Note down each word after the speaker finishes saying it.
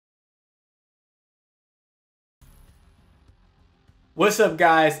What's up,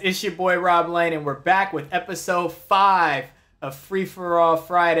 guys? It's your boy Roblane, and we're back with episode 5 of Free For All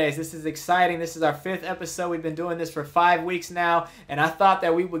Fridays. This is exciting. This is our 5th episode. We've been doing this for 5 weeks now, and I thought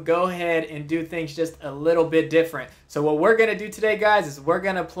that we would go ahead and do things just a little bit different. So what we're going to do today, guys, is we're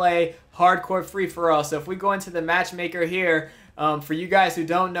going to play Hardcore Free For All. So if we go into the matchmaker here, for you guys who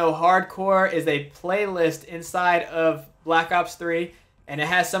don't know, Hardcore is a playlist inside of Black Ops 3, and it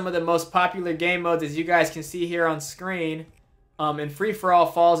has some of the most popular game modes, as you guys can see here on screen. And Free For All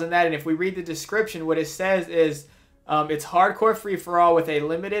falls in that. And if we read the description, what it says is it's hardcore free for all with a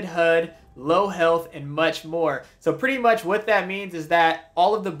limited HUD, low health, and much more. So pretty much what that means is that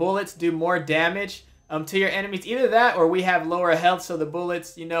all of the bullets do more damage to your enemies. Either that or we have lower health, so the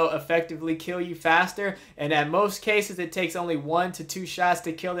bullets, you know, effectively kill you faster. And at most cases, it takes only 1 to 2 shots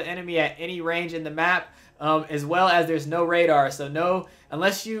to kill the enemy at any range in the map. As well as there's no radar. So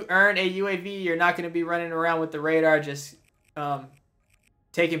unless you earn a UAV, you're not going to be running around with the radar just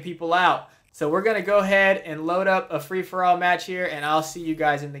taking people out. So we're going to go ahead and load up a free-for-all match here, and I'll see you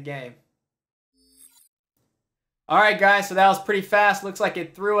guys in the game. Alright guys, so that was pretty fast. Looks like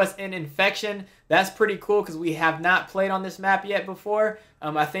it threw us in Infection. That's pretty cool because we have not played on this map yet before.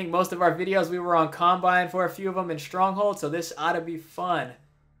 I think most of our videos we were on Combine for a few of them in Stronghold, so this ought to be fun.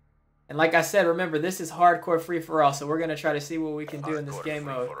 And like I said, remember, this is hardcore free-for-all, so we're going to try to see what we can do in this game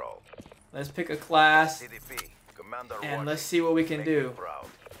mode. Let's pick a class. And let's see what we can do.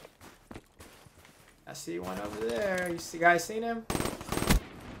 I see one over there. You guys seen him?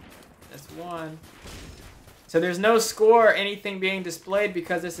 That's one. So there's no score or anything being displayed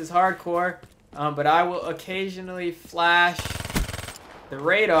because this is hardcore. But I will occasionally flash the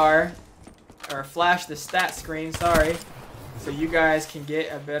radar, or flash the stat screen, sorry, so you guys can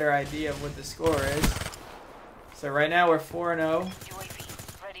get a better idea of what the score is. So right now we're 4-0.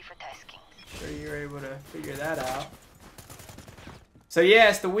 Sure you're able to figure that out. So yeah,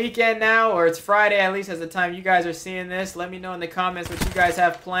 it's the weekend now, or it's Friday at least as the time you guys are seeing this. Let me know in the comments what you guys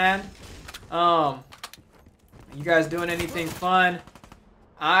have planned. You guys doing anything fun?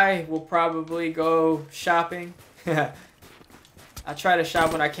 I will probably go shopping. I try to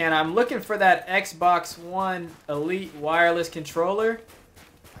shop when I can. I'm looking for that Xbox One Elite wireless controller.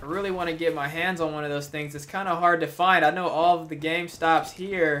 I really want to get my hands on one of those things. It's kind of hard to find. I know all of the GameStops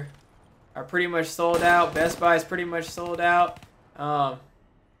here are pretty much sold out. Best Buy is pretty much sold out. So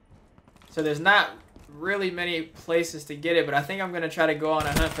there's not really many places to get it, but I think I'm going to try to go on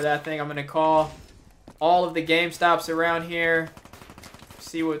a hunt for that thing. I'm going to call all of the GameStops around here,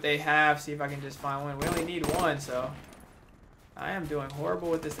 see what they have, see if I can just find one. We only need one, so I am doing horrible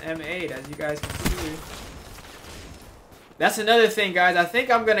with this M8, as you guys can see. That's another thing, guys. I think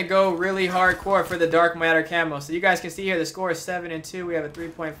I'm going to go really hardcore for the Dark Matter camo. So you guys can see here the score is 7-2. We have a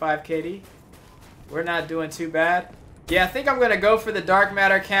 3.5 KD. We're not doing too bad. Yeah, I think I'm going to go for the Dark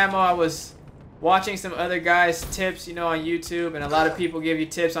Matter camo. I was watching some other guys' tips, you know, on YouTube, and a lot of people give you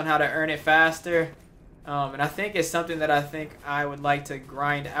tips on how to earn it faster. And I think it's something that I would like to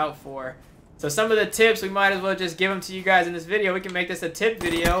grind out for. So some of the tips, we might as well just give them to you guys in this video. We can make this a tip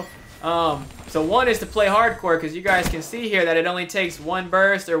video. So one is to play hardcore, because you guys can see here that it only takes 1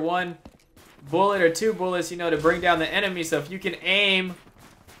 burst or 1 bullet or 2 bullets, you know, to bring down the enemy. So if you can aim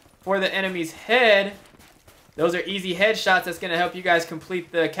for the enemy's head, those are easy headshots. That's going to help you guys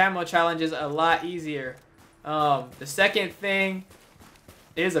complete the camo challenges a lot easier. The second thing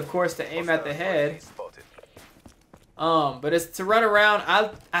is, of course, to aim at the head. But it's to run around.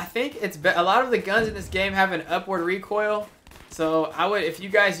 I think it's a lot of the guns in this game have an upward recoil. So if you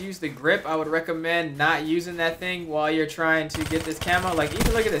guys use the grip, I would recommend not using that thing while you're trying to get this camo. Like,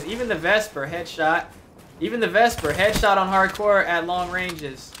 even look at this. Even the Vesper headshot. Even the Vesper headshot on hardcore at long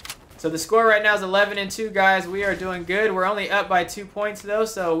ranges. So the score right now is 11-2, guys. We are doing good. We're only up by 2 points, though,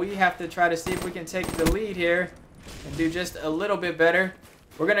 so we have to try to see if we can take the lead here and do just a little bit better.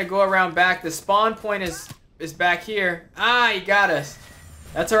 We're going to go around back. The spawn point is back here. Ah, he got us.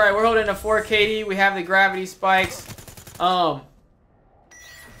 That's all right. We're holding a 4 KD. We have the gravity spikes. So,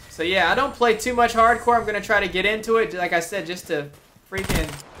 yeah, I don't play too much hardcore. I'm going to try to get into it, like I said, just to freaking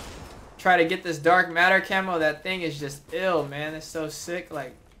try to get this Dark Matter camo. That thing is just ill, man. It's so sick,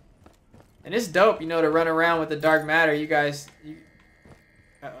 like... And it's dope, you know, to run around with the Dark Matter. You guys...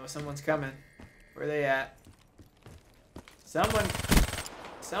 Uh-oh, someone's coming. Where are they at?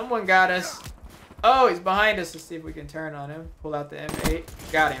 Someone got us. Oh, he's behind us. Let's see if we can turn on him. Pull out the M8.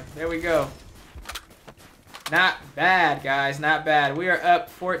 Got him. There we go. Not bad, guys. Not bad. We are up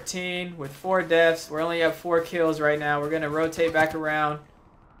 14 with 4 deaths. We're only up 4 kills right now. We're going to rotate back around.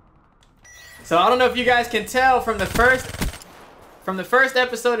 So I don't know if you guys can tell from the first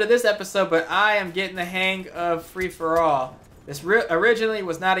episode to this episode, but I am getting the hang of Free For All. This originally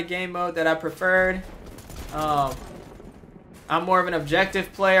was not a game mode that I preferred. I'm more of an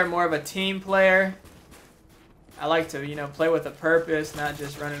objective player, more of a team player. I like to, you know, play with a purpose, not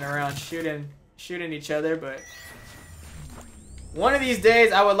just running around shooting each other. But one of these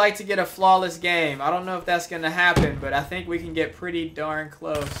days, I would like to get a flawless game. I don't know if that's going to happen, but I think we can get pretty darn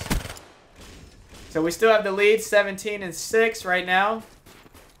close. So we still have the lead, 17-6 right now.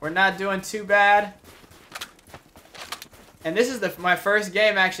 We're not doing too bad. And this is my first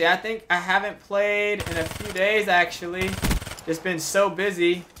game, actually. I think I haven't played in a few days, actually. Just been so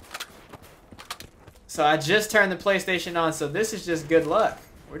busy. So I just turned the PlayStation on, so this is just good luck.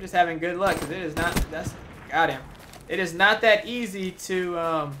 We're just having good luck, because it is not, got him. It is not that easy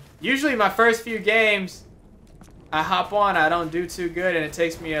to, usually my first few games, I hop on, I don't do too good, and it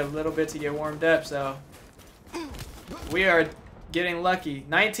takes me a little bit to get warmed up, so we are getting lucky.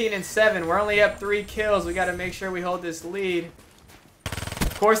 19-7, we're only up 3 kills. We got to make sure we hold this lead.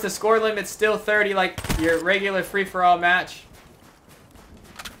 Of course, the score limit's still 30 like your regular free-for-all match.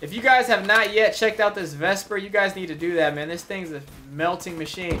 If you guys have not yet checked out this Vesper, you guys need to do that, man. This thing's a melting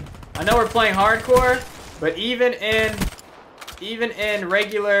machine. I know we're playing hardcore, but even in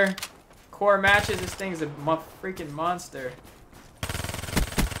regular core matches, this thing's a freaking monster.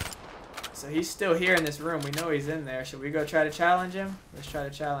 So he's still here in this room. We know he's in there. Should we go try to challenge him? Let's try to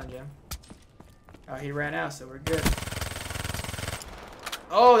challenge him. Oh, he ran out, so we're good.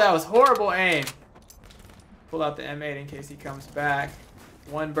 Oh, that was horrible aim. Pull out the M8 in case he comes back.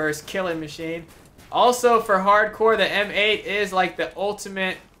 One burst killing machine. Also for hardcore, the M8 is like the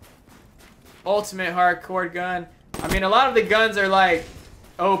ultimate hardcore gun. I mean, a lot of the guns are like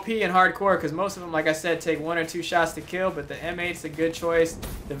OP and hardcore because most of them, like I said, take 1 or 2 shots to kill, but the M8's a good choice.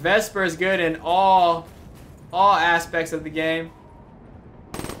 The Vesper is good in all aspects of the game.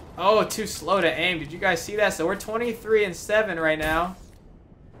 Oh, too slow to aim. Did you guys see that? So we're 23-7 right now.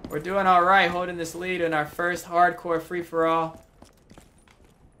 We're doing all right, holding this lead in our first hardcore free-for-all.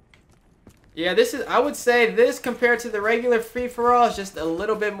 Yeah, this is, I would say this compared to the regular free-for-all is just a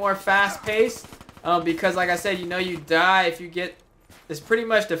little bit more fast-paced. Because like I said, you know you die if you get, it's pretty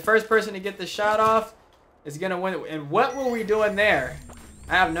much the first person to get the shot off is going to win. And what were we doing there?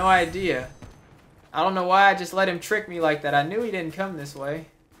 I have no idea. I don't know why I just let him trick me like that. I knew he didn't come this way.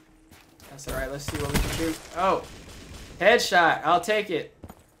 That's alright, let's see what we can do. Oh, headshot, I'll take it.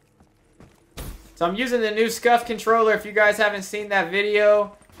 So I'm using the new Scuff controller. If you guys haven't seen that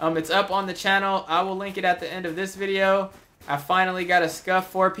video, it's up on the channel. I will link it at the end of this video. I finally got a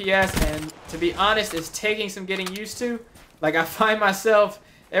Scuff 4PS, and to be honest, it's taking some getting used to. Like, I find myself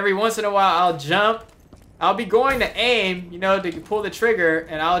every once in a while, I'll jump. I'll be going to aim, you know, to pull the trigger,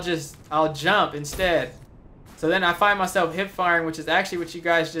 and I'll jump instead. So then I find myself hip firing, which is actually what you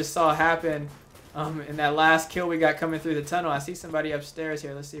guys just saw happen in that last kill we got coming through the tunnel. I see somebody upstairs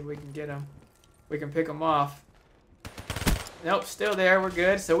here. Let's see if we can get him. We can pick him off. Nope, still there. We're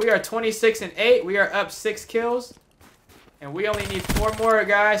good. So we are 26-8. We are up 6 kills. And we only need 4 more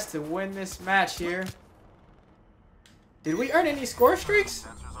guys to win this match here. Did we earn any score streaks?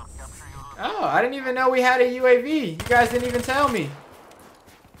 Oh, I didn't even know we had a UAV. You guys didn't even tell me.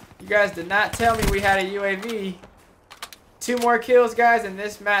 You guys did not tell me we had a UAV. 2 more kills, guys, and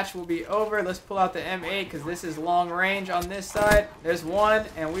this match will be over. Let's pull out the M8 because this is long range on this side. There's 1,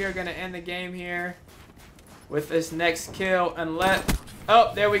 and we are going to end the game here with this next kill. Unless...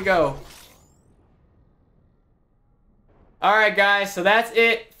 Oh, there we go. Alright, guys, so that's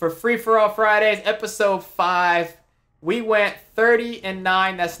it for Free For All Fridays, episode 5. We went 30-9.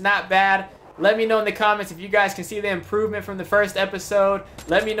 That's not bad. Let me know in the comments if you guys can see the improvement from the first episode.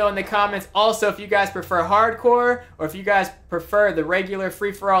 Let me know in the comments also if you guys prefer hardcore or if you guys prefer the regular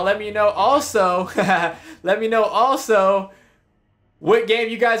free-for-all. Let me know also, what game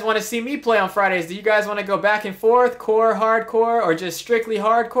you guys want to see me play on Fridays. Do you guys want to go back and forth, core, hardcore, or just strictly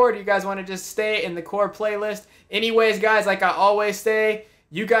hardcore? Do you guys want to just stay in the core playlist? Anyways, guys, like I always say,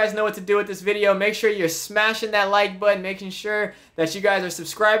 you guys know what to do with this video. Make sure you're smashing that like button, making sure that you guys are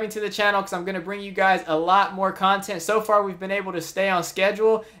subscribing to the channel because I'm going to bring you guys a lot more content. So far, we've been able to stay on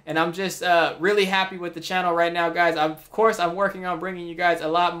schedule, and I'm just really happy with the channel right now, guys. Of course, I'm working on bringing you guys a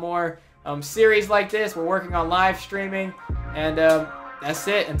lot more series like this. We're working on live streaming, and that's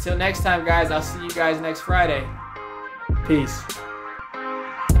it. Until next time, guys, I'll see you guys next Friday. Peace.